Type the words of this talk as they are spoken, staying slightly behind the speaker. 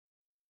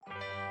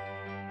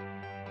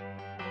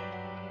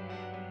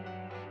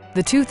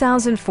The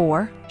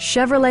 2004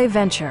 Chevrolet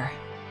Venture.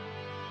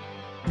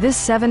 This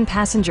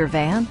 7-passenger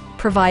van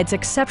provides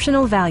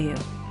exceptional value.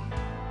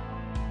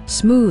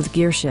 Smooth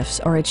gear shifts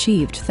are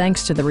achieved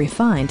thanks to the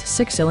refined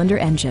 6-cylinder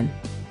engine,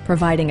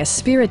 providing a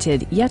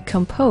spirited yet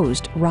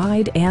composed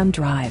ride and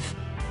drive.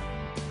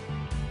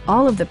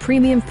 All of the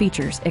premium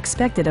features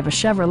expected of a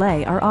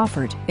Chevrolet are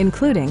offered,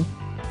 including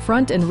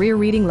front and rear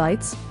reading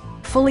lights,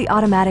 fully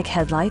automatic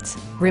headlights,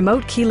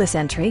 remote keyless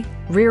entry,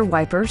 rear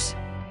wipers,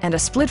 and a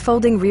split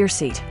folding rear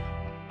seat.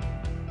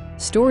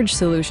 Storage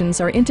solutions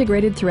are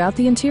integrated throughout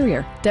the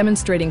interior,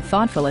 demonstrating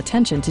thoughtful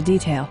attention to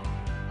detail.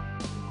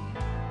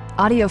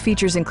 Audio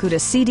features include a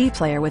CD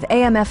player with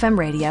AM/FM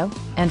radio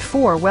and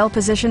 4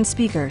 well-positioned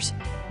speakers.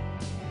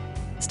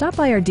 Stop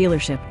by our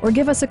dealership or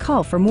give us a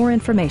call for more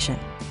information.